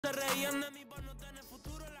Two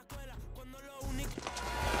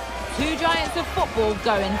giants of football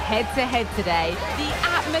going head-to-head today. The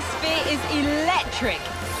atmosphere is electric.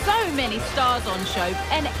 So many stars on show,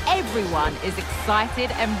 and everyone is excited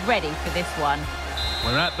and ready for this one.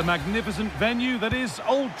 We're at the magnificent venue that is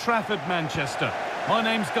Old Trafford, Manchester. My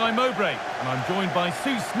name's Guy Mowbray, and I'm joined by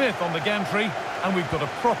Sue Smith on the gantry, and we've got a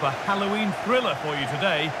proper Halloween thriller for you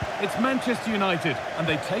today. It's Manchester United, and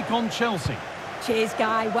they take on Chelsea. Cheers,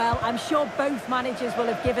 Guy. Well, I'm sure both managers will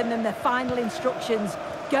have given them their final instructions.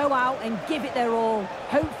 Go out and give it their all.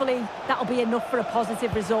 Hopefully, that'll be enough for a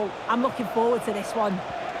positive result. I'm looking forward to this one.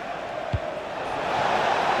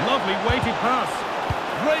 Lovely weighted pass.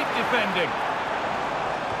 Great defending.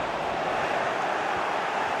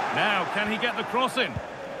 Now, can he get the cross in?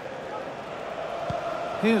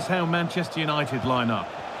 Here's how Manchester United line up.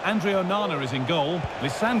 Andre Onana is in goal.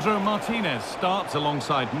 Lisandro Martinez starts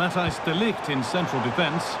alongside Matthijs de Ligt in central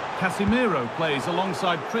defence. Casemiro plays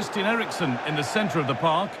alongside Christian Eriksen in the centre of the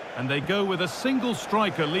park. And they go with a single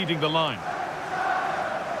striker leading the line.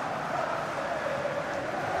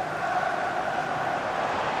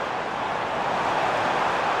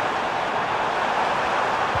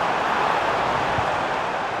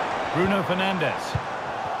 Bruno Fernandes.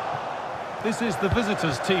 This is the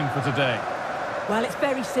visitors' team for today. Well, it's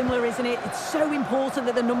very similar, isn't it? It's so important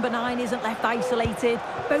that the number 9 isn't left isolated.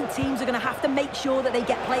 Both teams are going to have to make sure that they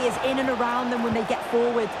get players in and around them when they get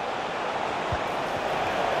forward.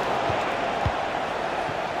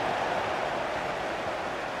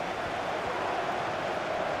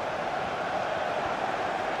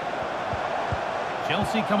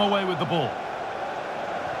 Chelsea come away with the ball.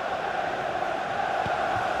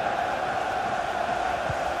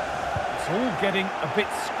 It's all getting a bit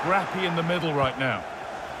scrappy in the middle right now.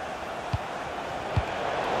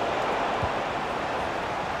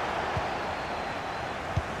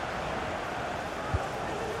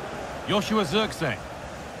 Joshua Zirkzee.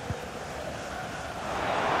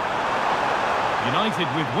 United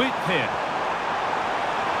with width here.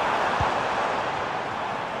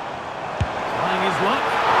 Trying his luck.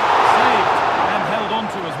 Saved and held on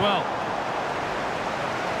to as well.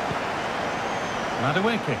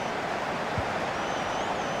 Madueke.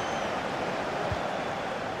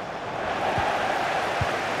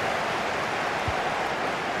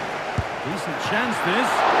 Decent chance this.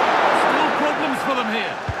 Still problems for them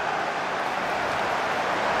here.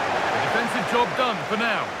 The defensive job done for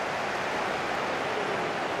now.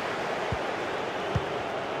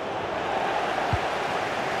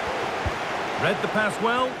 Read the pass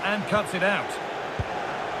well and cuts it out.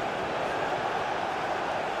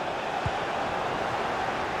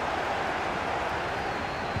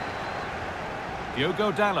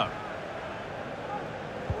 Diogo Dalot.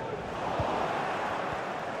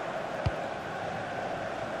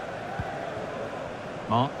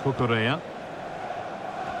 Marc Cucurella.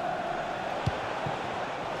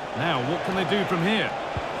 Now, what can they do from here?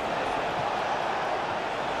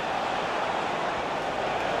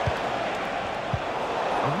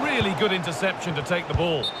 A really good interception to take the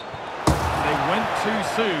ball. They went too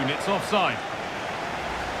soon, it's offside.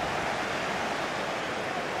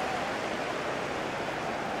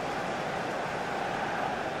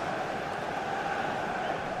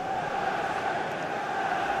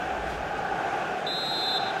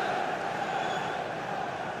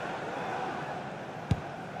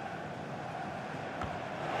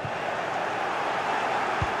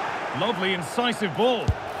 Lovely, incisive ball.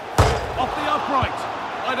 Off the upright.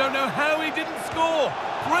 I don't know how he didn't score.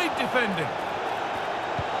 Great defending.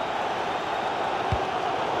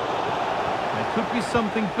 There could be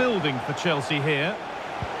something building for Chelsea here.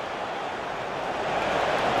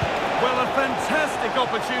 Well, a fantastic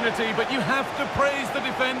opportunity, but you have to praise the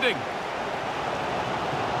defending.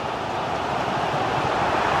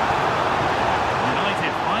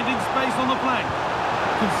 United finding space on the flank.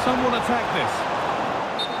 Can someone attack this?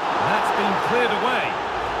 That's been cleared away.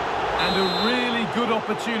 And a really good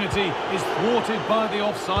opportunity is thwarted by the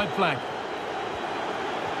offside flag.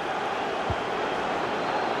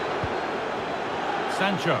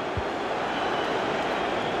 Sancho.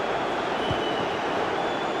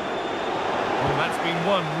 Oh, that's been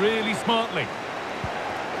won really smartly.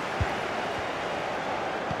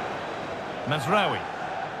 Mazraoui.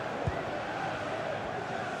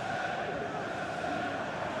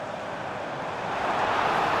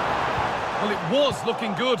 Well, it was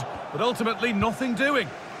looking good, but ultimately nothing doing.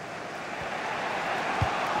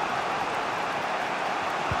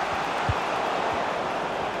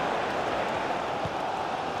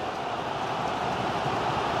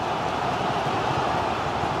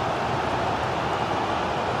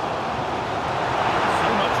 So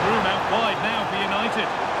much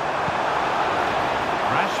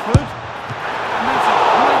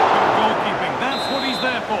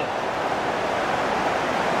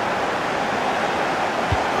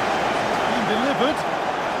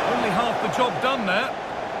job done there.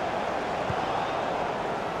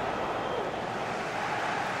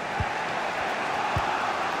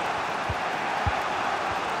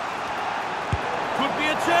 Could be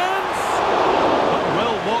a chance! But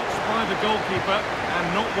well watched by the goalkeeper, and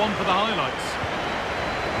not one for the highlights.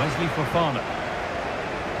 Wesley Fofana.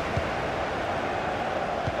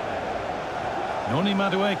 Noni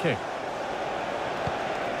Madueke.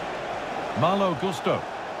 Malo Gusto.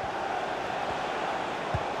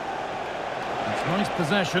 It's nice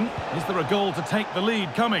possession. Is there a goal to take the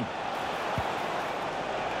lead coming?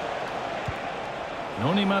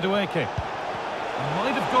 Noni Madueke.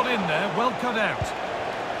 Might have got in there, well cut out.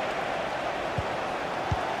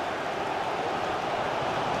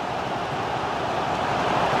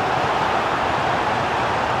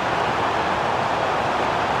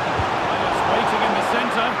 It's waiting in the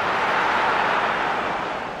centre.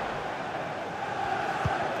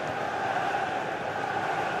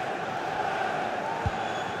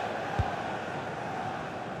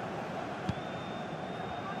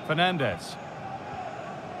 Fernandez.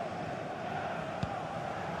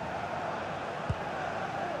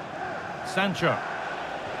 Sancho.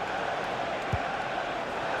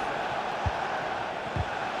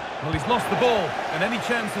 Well, he's lost the ball, and any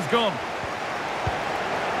chance has gone.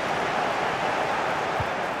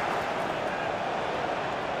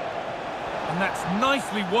 And that's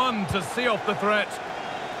nicely won to see off the threat.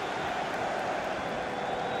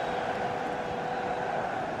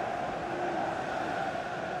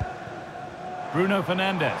 Bruno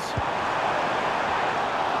Fernandes.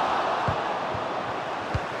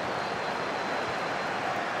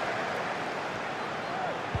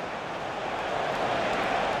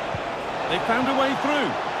 They found a way through.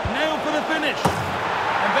 Now for the finish.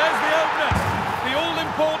 And there's the opener. The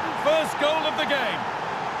all-important first goal of the game.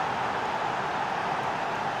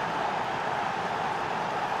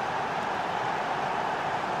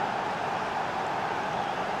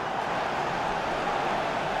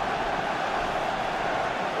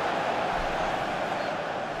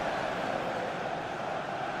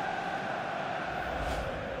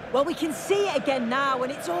 Well, we can see it again now,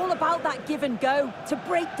 and it's all about that give and go, to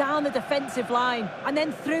break down the defensive line. And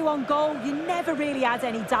then through on goal, you never really had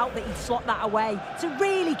any doubt that he'd slot that away. It's a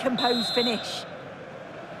really composed finish.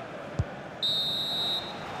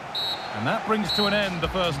 And that brings to an end the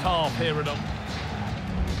first half here at home.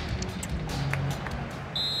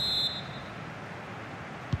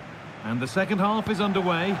 And the second half is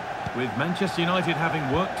underway, with Manchester United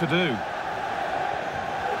having work to do.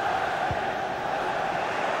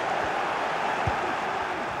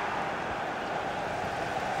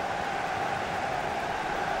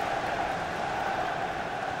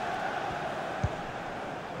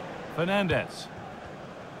 Fernandez.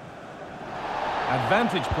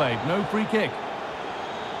 Advantage played, no free kick.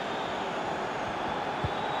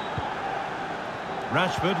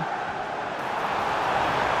 Rashford.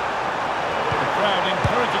 The crowd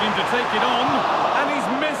encouraging him to take it on, and he's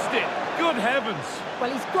missed it. Good heavens.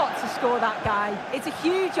 Well, he's got to score that guy. It's a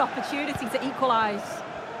huge opportunity to equalise.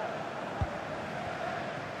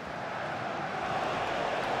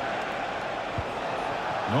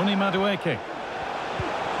 Noni Madueke.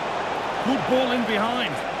 Good ball in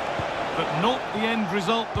behind, but not the end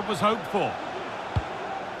result that was hoped for.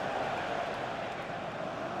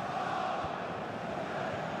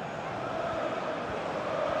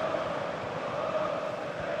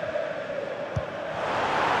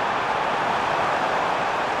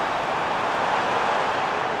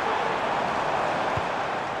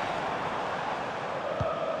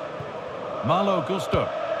 Malo Gusto.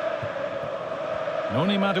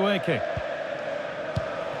 Noni Madueke.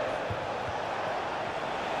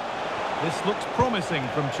 This looks promising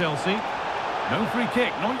from Chelsea. No free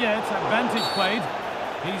kick, not yet. Advantage played.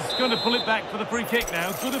 He's going to pull it back for the free kick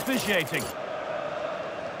now. Good officiating.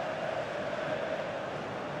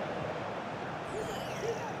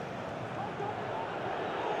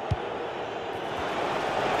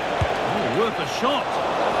 Oh, worth a shot.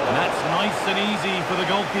 And that's nice and easy for the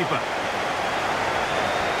goalkeeper.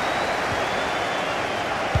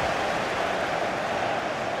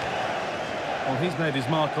 Well, he's made his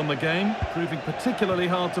mark on the game, proving particularly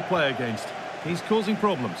hard to play against. He's causing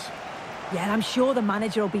problems. Yeah, and I'm sure the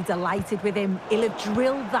manager will be delighted with him. He'll have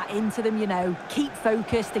drilled that into them, you know. Keep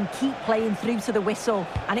focused and keep playing through to the whistle.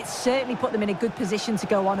 And it's certainly put them in a good position to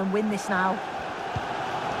go on and win this now.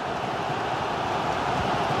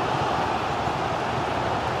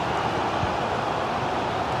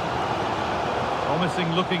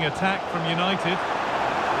 Promising looking attack from United.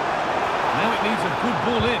 Now it needs a good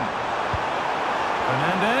ball in.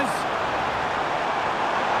 Fernandez.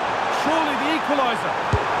 Surely the equaliser.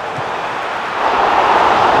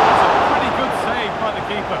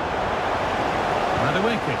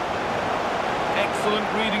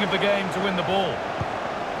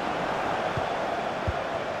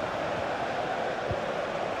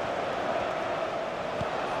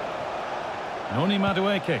 Noni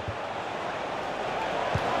Madueke.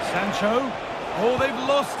 Sancho. Oh, they've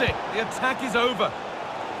lost it. The attack is over.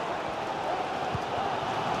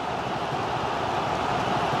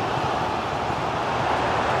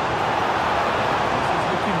 This is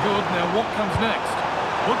looking good. Now what comes next?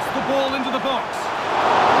 Puts the ball into the box.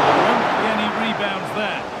 There won't be any rebounds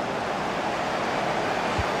there.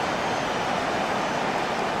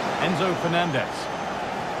 Enzo Fernandez.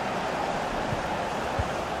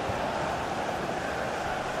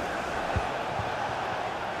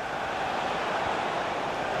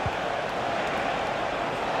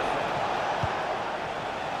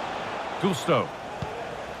 Gusto.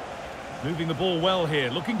 Moving the ball well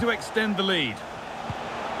here, looking to extend the lead.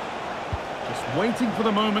 Just waiting for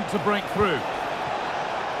the moment to break through.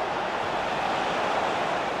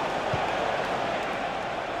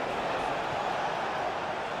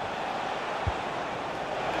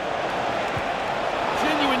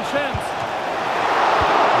 Genuine chance.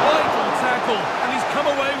 Vital tackle, and he's come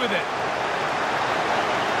away with it.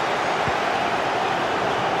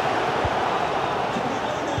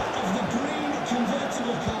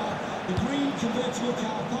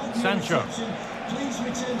 Sancho.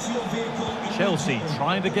 Chelsea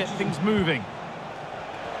trying to get things moving.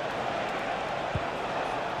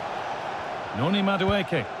 Noni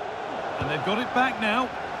Madueke. And they've got it back now.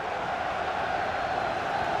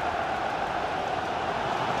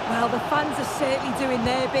 Well, the fans are certainly doing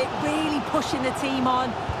their bit, really pushing the team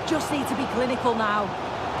on. Just need to be clinical now.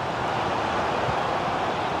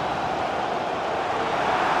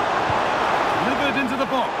 Delivered into the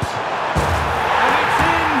box. And it's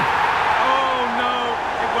in! Oh no,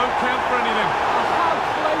 it won't count for anything. Oh, how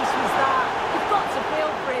close was that? You've got to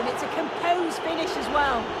feel for him. It's a composed finish as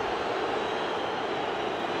well.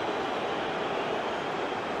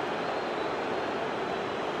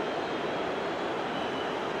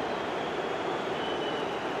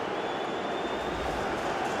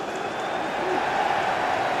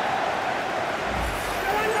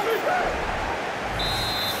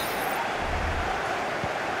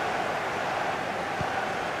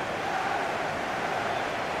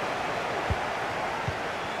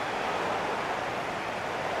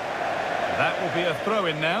 That will be a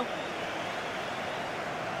throw-in now.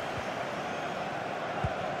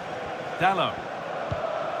 Dallo.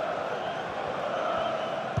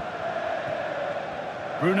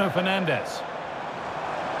 Bruno Fernandes.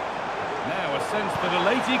 Now a sense that a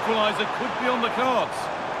late equaliser could be on the cards.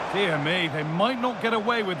 Dear me, they might not get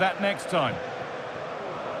away with that next time.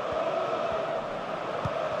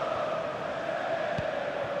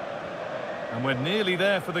 And we're nearly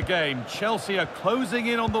there for the game. Chelsea are closing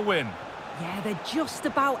in on the win. Yeah, they're just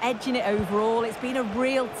about edging it overall. It's been a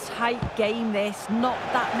real tight game, this. Not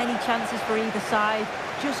that many chances for either side.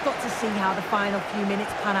 Just got to see how the final few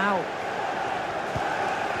minutes pan out.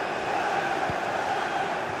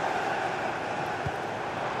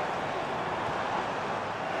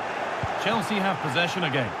 Chelsea have possession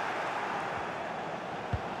again.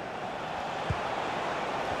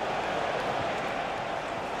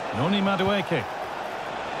 Noni Madueke.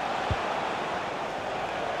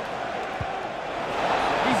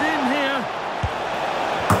 He's in here.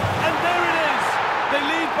 And there it is. They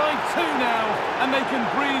lead by 2 now, and they can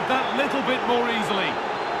breathe that little bit more easily.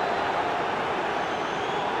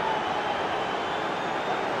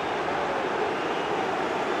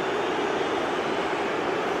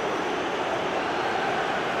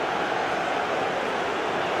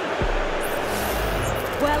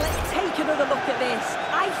 Well, let's take another look at this.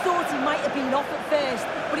 I thought he might have been off at first,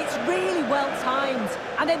 but it's really well timed.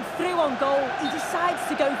 And then through on goal, he decides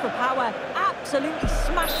to go for power. Absolutely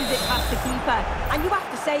smashes it past the keeper. And you have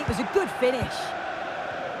to say it was a good finish.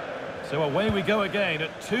 So away we go again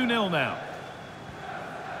at 2-0 now.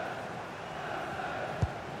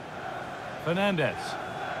 Fernandez.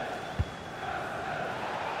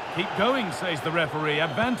 Keep going, says the referee.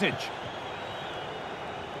 Advantage.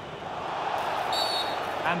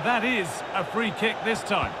 And that is a free kick this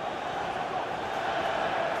time.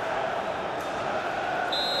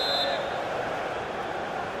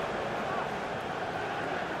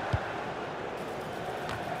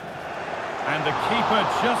 And the keeper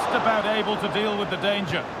just about able to deal with the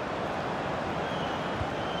danger.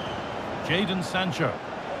 Jadon Sancho.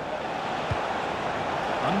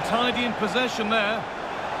 Untidy in possession there.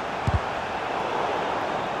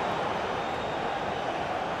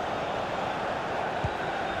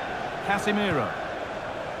 Casemiro.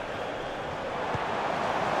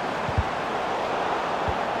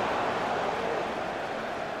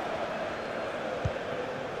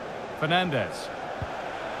 Fernandez.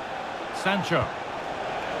 Sancho.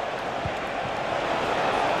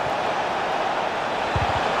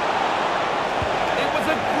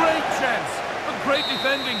 Great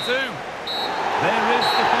defending too. There is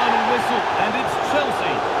the final whistle, and it's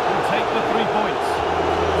Chelsea who take the 3 points.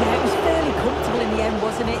 Yeah, it was fairly comfortable in the end,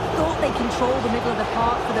 wasn't it? Thought they controlled the middle of the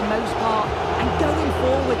park for the most part. And going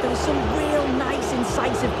forward, there was some real nice,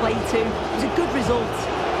 incisive play too. It was a good result.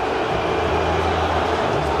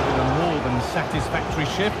 He's put in a more than satisfactory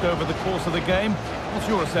shift over the course of the game. What's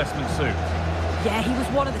your assessment, Sue? Yeah, he was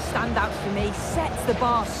one of the standouts for me. Sets the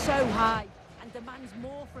bar so high and demands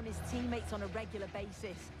more from his teammates on a regular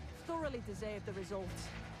basis. Thoroughly deserved the result.